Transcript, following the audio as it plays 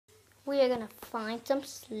we are gonna find some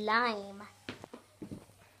slime.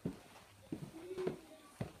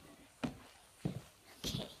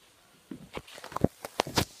 Okay.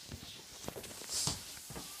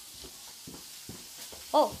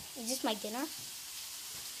 Oh, is this my dinner?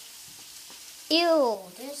 Ew,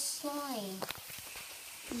 this slime.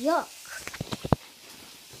 Yuck.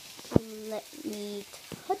 Let me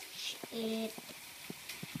touch it.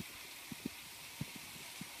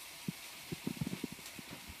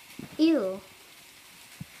 Ew.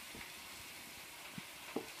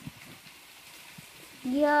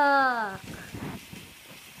 Yuck.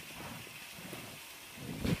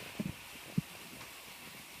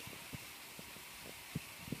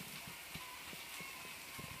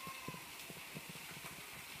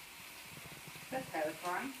 That's kind of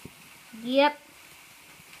fun. Yep.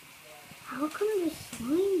 How come there's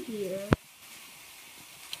slime here?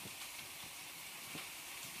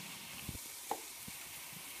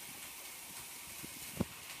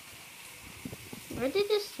 Where did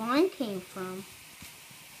this slime came from?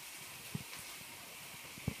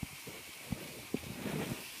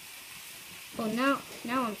 Oh,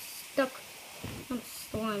 now I'm stuck. Some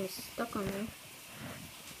slime is stuck on me.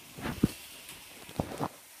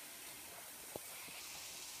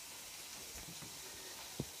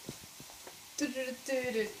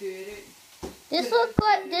 This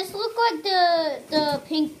look like the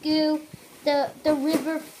pink goo, the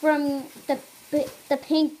river from the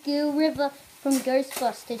pink goo river from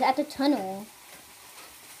Ghostbusters at the tunnel.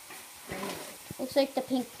 Looks like the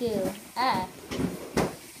pink goo. Ah.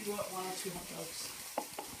 You want 1 or 2 hot dogs?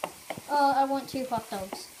 Oh, I want 2 hot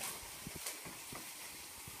dogs.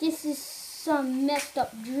 This is some messed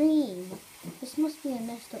up dream. This must be a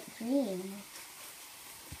messed up dream.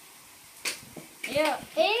 Yeah.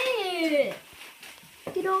 Ew!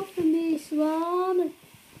 Get off of me, slime.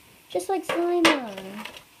 Just like Slimer.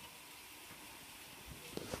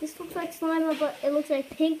 This looks like Slimer, but it looks like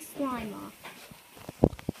pink Slimer.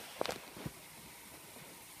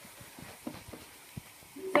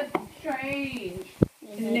 That's strange.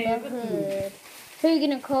 Neighborhood. Who are you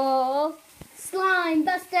gonna call? Slime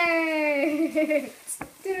Busters!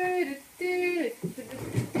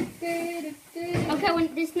 Okay,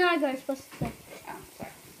 when this is not a Ghostbuster. Oh,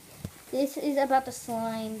 sorry. This is about the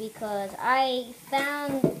slime because I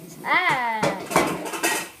found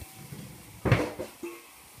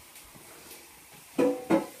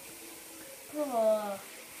Oh,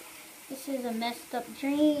 this is a messed up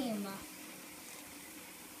dream.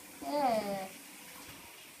 Yeah.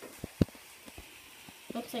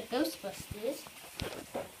 Looks like Ghostbusters.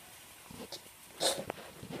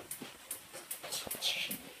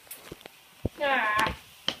 Yeah.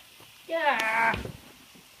 Yeah.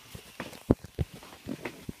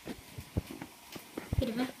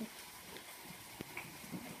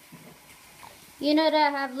 You know that I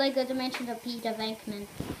have Lego Dimensions of Peter Venkman.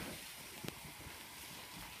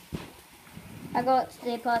 I got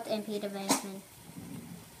Stay Pot and Peter Venkman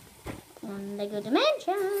on Lego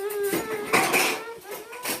Dimensions.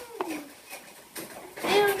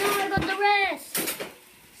 Ew, now I got the rest.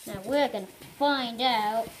 Now we're gonna find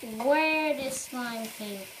out where this slime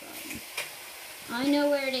came from. I know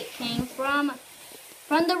where it came from.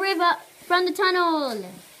 From the river, from the tunnel.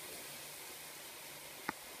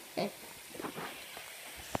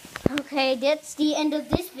 Okay, that's the end of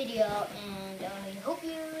this video, and I hope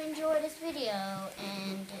you enjoyed this video,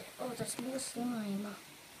 and, oh, there's more slime.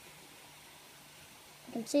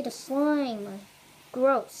 I can see the slime.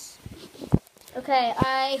 Gross. Okay,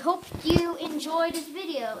 I hope you enjoyed this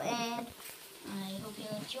video, and I hope you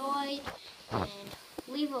enjoyed, and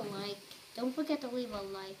leave a like. Don't forget to leave a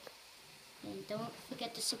like, and don't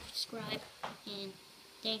forget to subscribe, and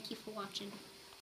thank you for watching.